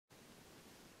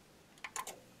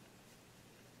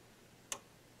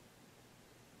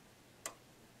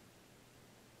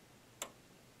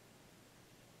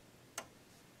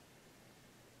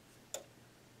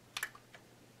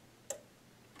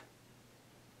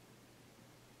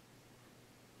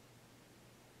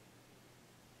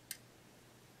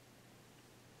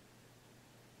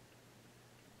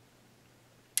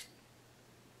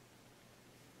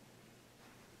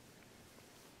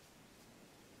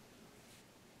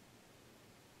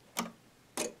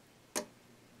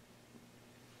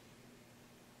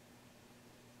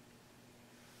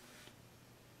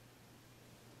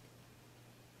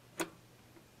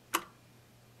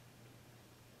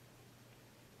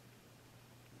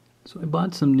So I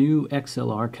bought some new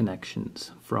XLR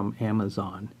connections from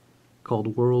Amazon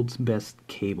called World's Best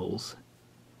Cables.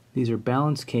 These are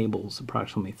balanced cables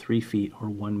approximately 3 feet or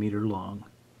 1 meter long,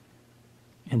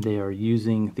 and they are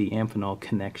using the Amphenol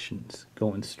connections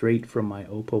going straight from my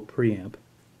Oppo preamp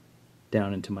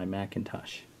down into my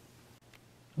Macintosh.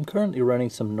 I'm currently running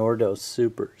some Nordos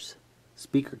Supers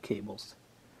speaker cables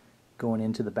going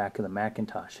into the back of the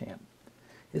Macintosh amp.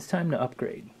 It's time to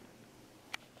upgrade.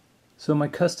 So my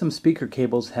custom speaker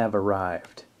cables have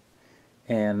arrived,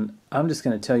 and I'm just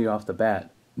going to tell you off the bat,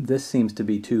 this seems to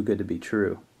be too good to be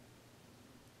true.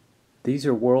 These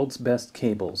are World's Best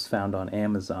cables found on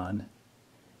Amazon,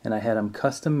 and I had them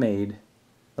custom made,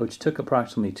 which took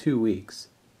approximately 2 weeks,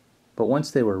 but once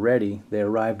they were ready, they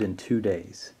arrived in 2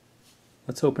 days.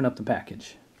 Let's open up the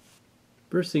package.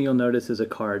 First thing you'll notice is a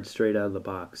card straight out of the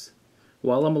box.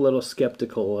 While I'm a little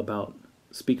skeptical about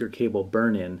speaker cable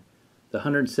burn-in, the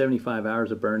 175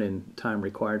 hours of burn-in time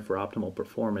required for optimal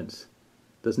performance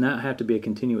does not have to be a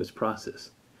continuous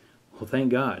process. Well,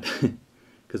 thank God,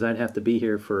 because I'd have to be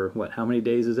here for, what, how many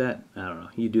days is that? I don't know.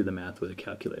 You do the math with a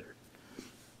calculator.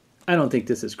 I don't think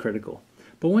this is critical.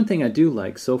 But one thing I do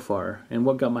like so far, and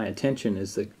what got my attention,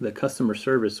 is the customer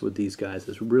service with these guys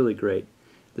is really great.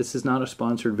 This is not a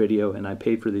sponsored video, and I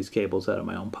paid for these cables out of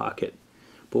my own pocket.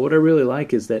 But what I really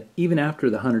like is that even after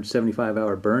the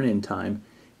 175-hour burn-in time,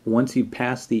 once you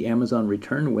pass the Amazon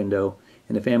return window,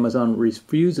 and if Amazon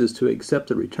refuses to accept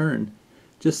the return,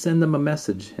 just send them a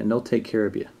message and they'll take care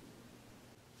of you.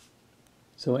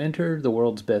 So enter the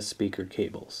World's Best speaker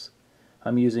cables.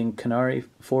 I'm using Canare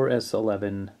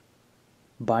 4S11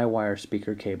 bi-wire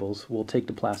speaker cables. We'll take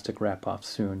the plastic wrap off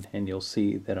soon, and you'll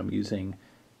see that I'm using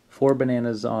 4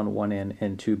 bananas on one end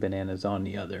and 2 bananas on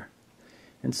the other.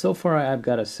 And so far I've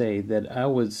got to say that I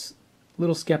was a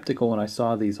little skeptical when I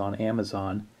saw these on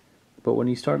Amazon, but when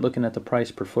you start looking at the price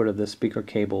per foot of this speaker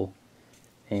cable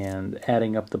and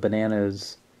adding up the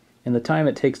bananas and the time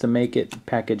it takes to make it,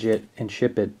 package it, and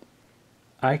ship it,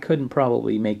 I couldn't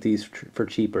probably make these for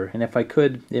cheaper. And if I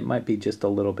could, it might be just a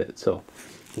little bit. So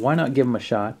why not give them a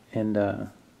shot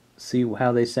and see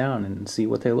how they sound and see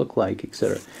what they look like,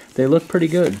 etc. They look pretty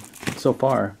good so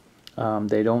far.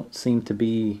 They don't seem to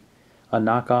be a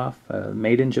knockoff,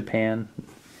 made in Japan.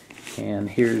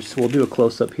 And we'll do a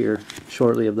close-up here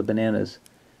shortly of the bananas,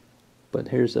 but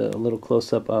here's a little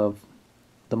close-up of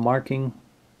the marking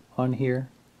on here,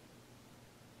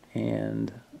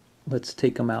 and let's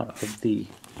take them out of the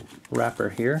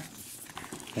wrapper here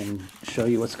and show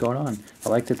you what's going on. I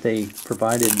like that they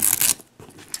provided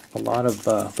a lot of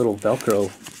little Velcro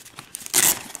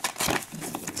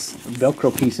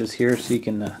pieces here so you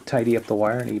can tidy up the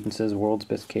wire, and it even says World's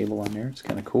Best Cable on there. It's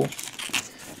kind of cool.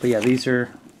 But yeah, these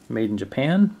are made in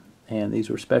Japan, and these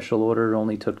were special ordered,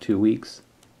 only took 2 weeks,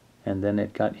 and then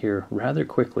it got here rather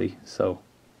quickly. So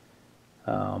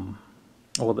well,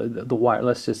 the wire,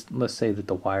 let's say that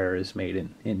the wire is made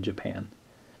in Japan.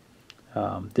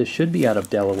 This should be out of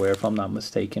Delaware if I'm not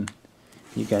mistaken.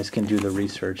 You guys can do the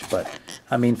research, but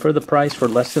I mean, for the price, for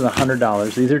less than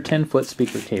 $100, these are 10-foot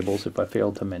speaker cables, if I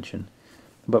failed to mention,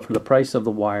 but for the price of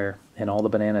the wire and all the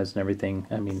bananas and everything,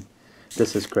 I mean,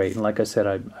 this is great. And like I said,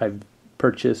 I've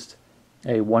purchased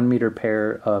a 1 meter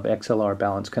pair of XLR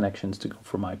balance connections to go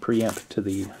from my preamp to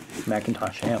the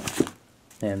Macintosh amp,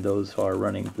 and those are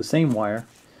running the same wire,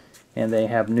 and they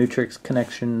have Nutrix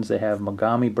connections. They have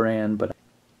Mogami brand, but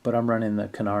I'm running the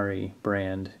Canare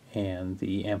brand and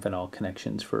the Amphenol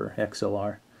connections for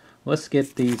XLR. Let's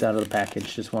get these out of the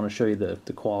package. Just want to show you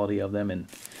the quality of them, and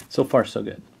so far so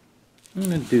good. I'm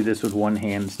going to do this with one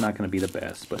hand. It's not going to be the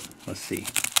best, but let's see.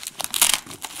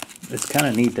 It's kind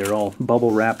of neat. They're all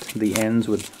bubble wrapped, the ends,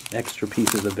 with extra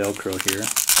pieces of Velcro here.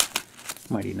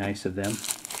 Mighty nice of them.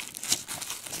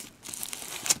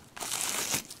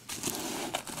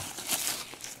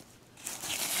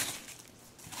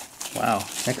 Wow,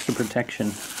 extra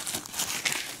protection.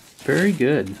 Very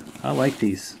good. I like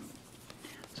these.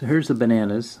 So here's the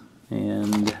bananas,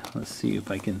 and let's see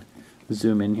if I can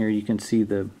zoom in here. You can see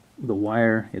the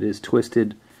wire. It is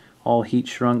twisted, all heat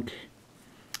shrunk,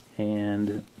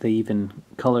 and they even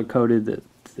color coded the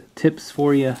tips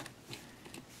for you.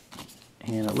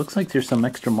 And it looks like there's some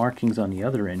extra markings on the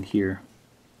other end here.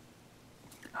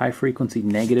 High frequency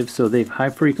negative, so they've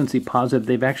high frequency positive.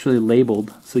 They've actually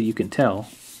labeled so you can tell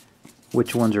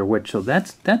which ones are which. So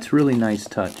that's really nice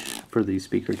touch for these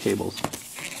speaker cables.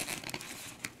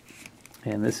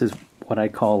 And this is what I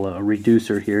call a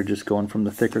reducer here, just going from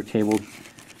the thicker cable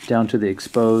down to the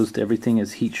exposed. Everything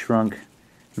is heat shrunk,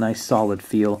 nice solid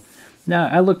feel. Now,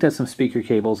 I looked at some speaker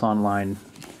cables online,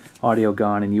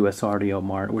 AudioGone and US Audio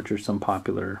Mart, which are some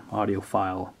popular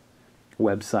audiophile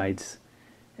websites,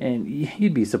 and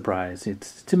you'd be surprised.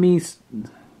 It's, to me,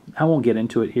 I won't get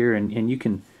into it here, and you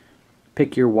can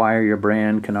pick your wire, your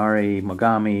brand, Canare,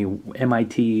 Mogami,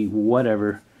 MIT,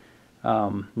 whatever.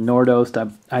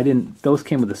 Nordost, I didn't, those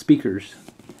came with the speakers,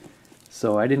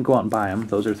 so I didn't go out and buy them.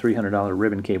 Those are $300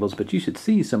 ribbon cables, but you should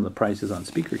see some of the prices on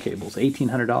speaker cables.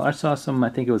 $1,800. I saw some, I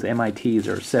think it was MIT's,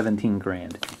 or 17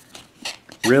 grand.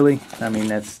 Really? I mean,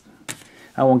 that's,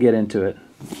 I won't get into it,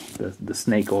 the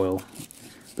snake oil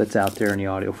that's out there in the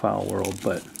audiophile world,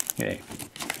 but hey,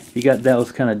 you got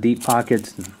those kind of deep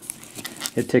pockets, and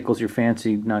it tickles your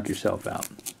fancy, knock yourself out.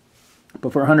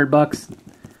 But for $100,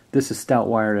 this is stout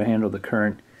wire to handle the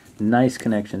current. Nice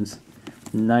connections,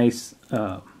 nice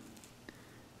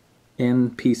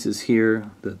end pieces here.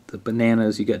 The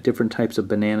bananas, you got different types of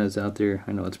bananas out there.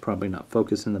 I know it's probably not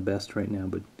focusing the best right now,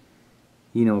 but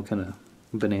you know what kind of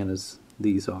bananas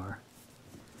these are.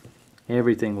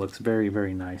 Everything looks very,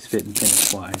 very nice, fit and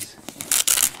finish wise.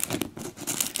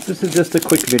 This is just a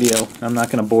quick video. I'm not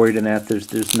going to bore you to death.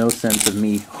 There's no sense of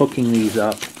me hooking these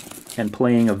up and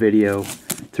playing a video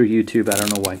through YouTube. I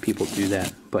don't know why people do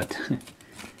that, but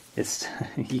it's,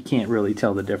 you can't really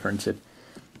tell the difference.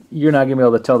 You're not going to be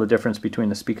able to tell the difference between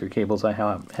the speaker cables I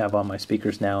have on my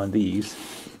speakers now and these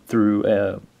through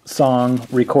a song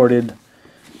recorded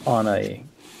on a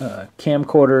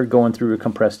camcorder going through a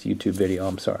compressed YouTube video.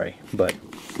 I'm sorry, but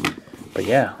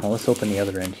yeah, well, let's open the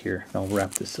other end here and I'll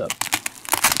wrap this up.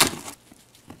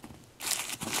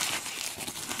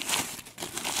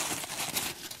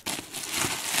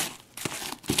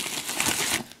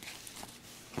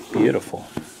 Beautiful.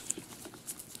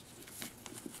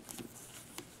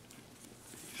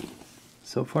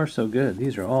 So far so good.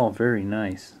 These are all very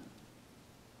nice.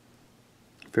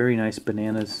 Very nice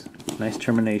bananas. Nice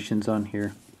terminations on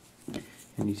here.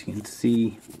 And you can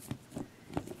see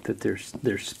that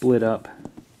they're split up.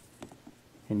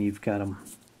 And you've got them,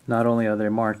 not only are they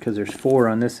marked, because there's 4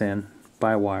 on this end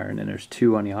by wire, and then there's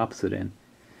 2 on the opposite end.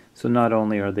 So not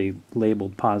only are they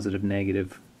labeled positive,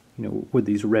 negative, you know, with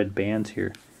these red bands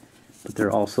here, but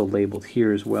they're also labeled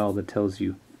here as well that tells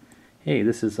you, hey,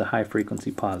 this is a high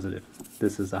frequency positive,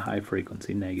 this is a high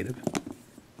frequency negative.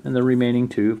 And the remaining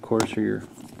 2, of course, are your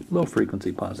low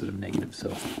frequency positive, negative.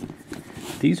 So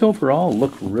these overall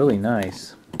look really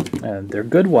nice. They're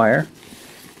good wire.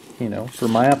 You know, for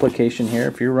my application here,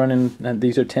 if you're running,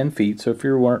 these are 10 feet, so if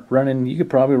you're running, you could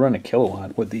probably run a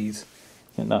kilowatt with these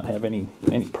and not have any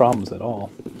problems at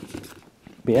all.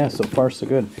 But yeah, so far so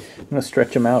good. I'm going to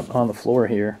stretch them out on the floor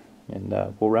here, and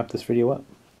we'll wrap this video up.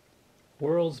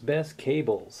 World's best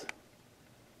cables.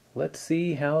 Let's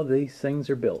see how these things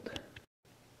are built.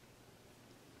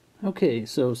 Okay,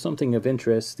 so something of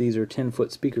interest, these are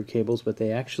 10-foot speaker cables, but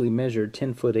they actually measured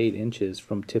 10 foot 8 inches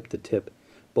from tip to tip.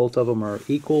 Both of them are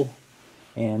equal,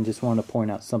 and just want to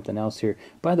point out something else here.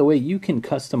 By the way, you can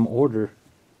custom order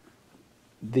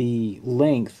the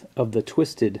length of the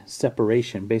twisted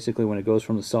separation, basically when it goes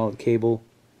from the solid cable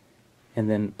and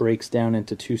then breaks down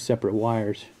into 2 separate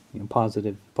wires, you know,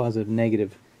 positive,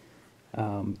 negative.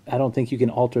 I don't think you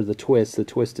can alter the twist. The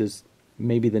twist is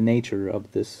maybe the nature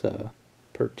of this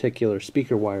particular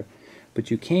speaker wire,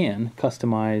 but you can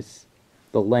customize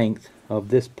the length of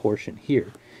this portion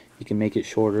here. You can make it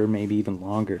shorter, maybe even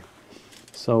longer.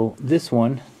 So this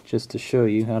one, just to show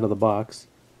you out of the box,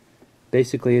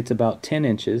 basically it's about 10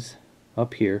 inches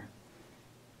up here,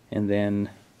 and then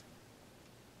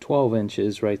 12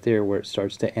 inches right there where it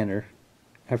starts to enter.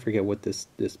 I forget what this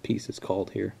piece is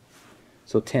called here.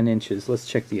 So 10 inches. Let's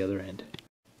check the other end.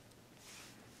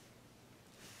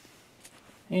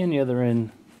 And the other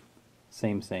end,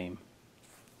 same.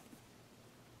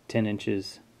 10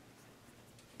 inches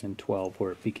and 12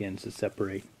 where it begins to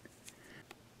separate.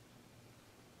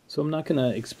 So I'm not going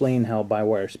to explain how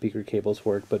bi-wire speaker cables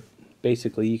work, but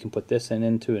basically you can put this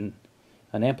into an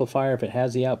amplifier if it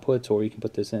has the outputs, or you can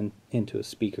put this into a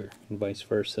speaker and vice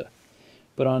versa.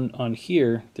 But on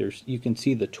here, you can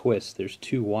see the twist. There's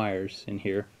 2 wires in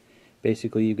here.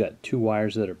 Basically you've got 2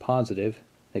 wires that are positive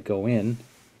that go in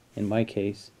my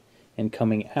case, and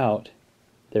coming out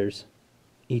there's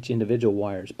each individual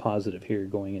wire is positive here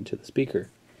going into the speaker.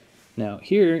 Now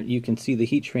here you can see the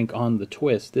heat shrink on the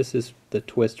twist. This is the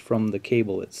twist from the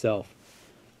cable itself.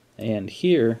 And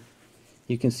here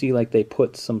you can see like they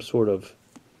put some sort of,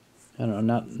 I don't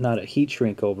know, not a heat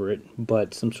shrink over it,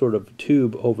 but some sort of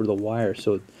tube over the wire.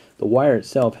 So the wire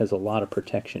itself has a lot of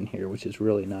protection here, which is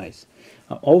really nice.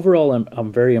 Overall,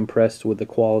 I'm very impressed with the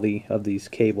quality of these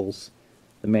cables,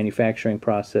 the manufacturing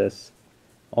process,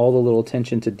 all the little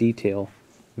attention to detail.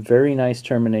 Very nice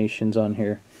terminations on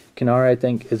here. Canare, I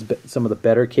think, is some of the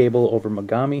better cable over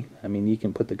Mogami. I mean, you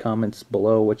can put the comments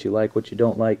below what you like, what you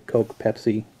don't like, Coke,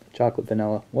 Pepsi, chocolate,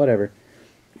 vanilla, whatever.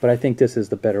 But I think this is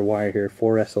the better wire here.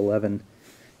 4S11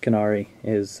 Canare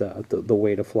is the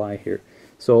way to fly here.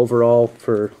 So overall,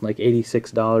 for like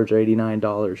 $86 or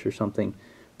 $89 or something,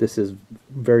 this is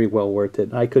very well worth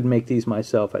it. I could make these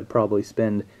myself. I'd probably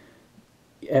spend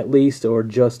at least or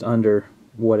just under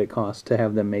what it costs to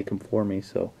have them make them for me.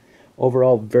 So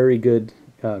overall, very good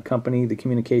company. The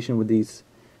communication with these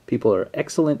people are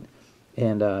excellent,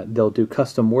 and they'll do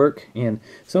custom work. And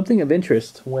something of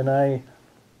interest, when let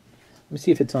me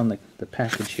see if it's on the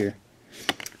package here.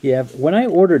 Yeah, when I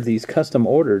ordered these custom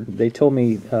ordered, they told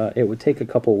me it would take a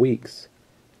couple weeks,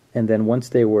 and then once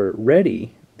they were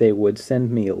ready, they would send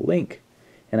me a link,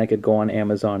 and I could go on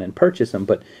Amazon and purchase them.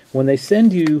 But when they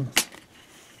send you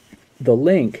the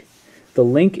link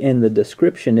in the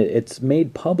description, it's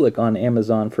made public on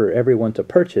Amazon for everyone to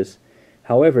purchase.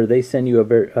 However, they send you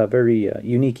a very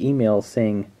unique email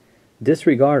saying,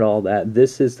 disregard all that,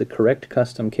 this is the correct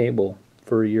custom cable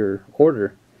for your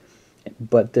order,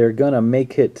 but they're going to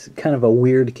make it kind of a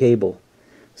weird cable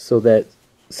so that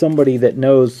somebody that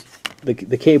knows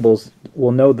the cables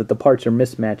will know that the parts are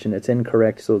mismatched and it's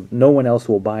incorrect, so no one else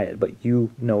will buy it, but you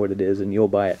know what it is and you'll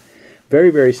buy it. Very,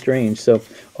 very strange. So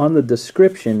on the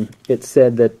description, it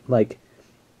said that, like,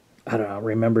 I don't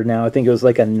remember now, I think it was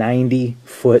like a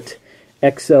 90-foot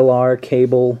XLR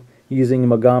cable using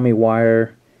Mogami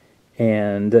wire,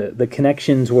 and the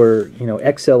connections were, you know,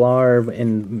 XLR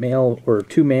and male, or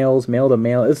two males, male to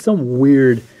male. It's some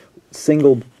weird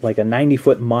single, like a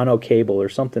 90-foot mono cable or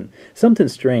something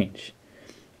strange.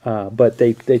 But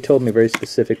they told me very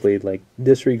specifically, like,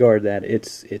 disregard that.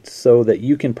 It's so that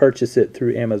you can purchase it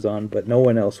through Amazon, but no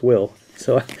one else will.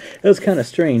 So it was kind of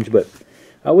strange, but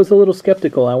I was a little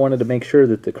skeptical. I wanted to make sure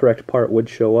that the correct part would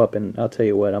show up, and I'll tell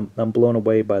you what, I'm blown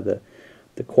away by the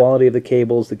quality of the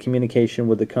cables, the communication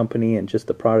with the company, and just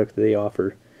the product that they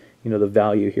offer. You know, the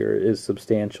value here is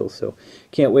substantial. So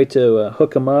can't wait to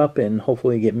hook them up and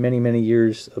hopefully get many, many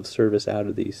years of service out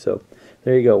of these. So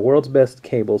there you go, world's best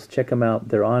cables. Check them out.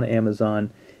 They're on Amazon.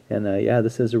 And yeah,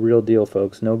 this is a real deal,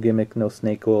 folks. No gimmick, no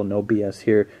snake oil, no BS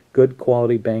here. Good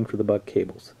quality, bang for the buck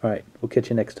cables. All right, we'll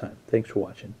catch you next time. Thanks for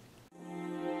watching.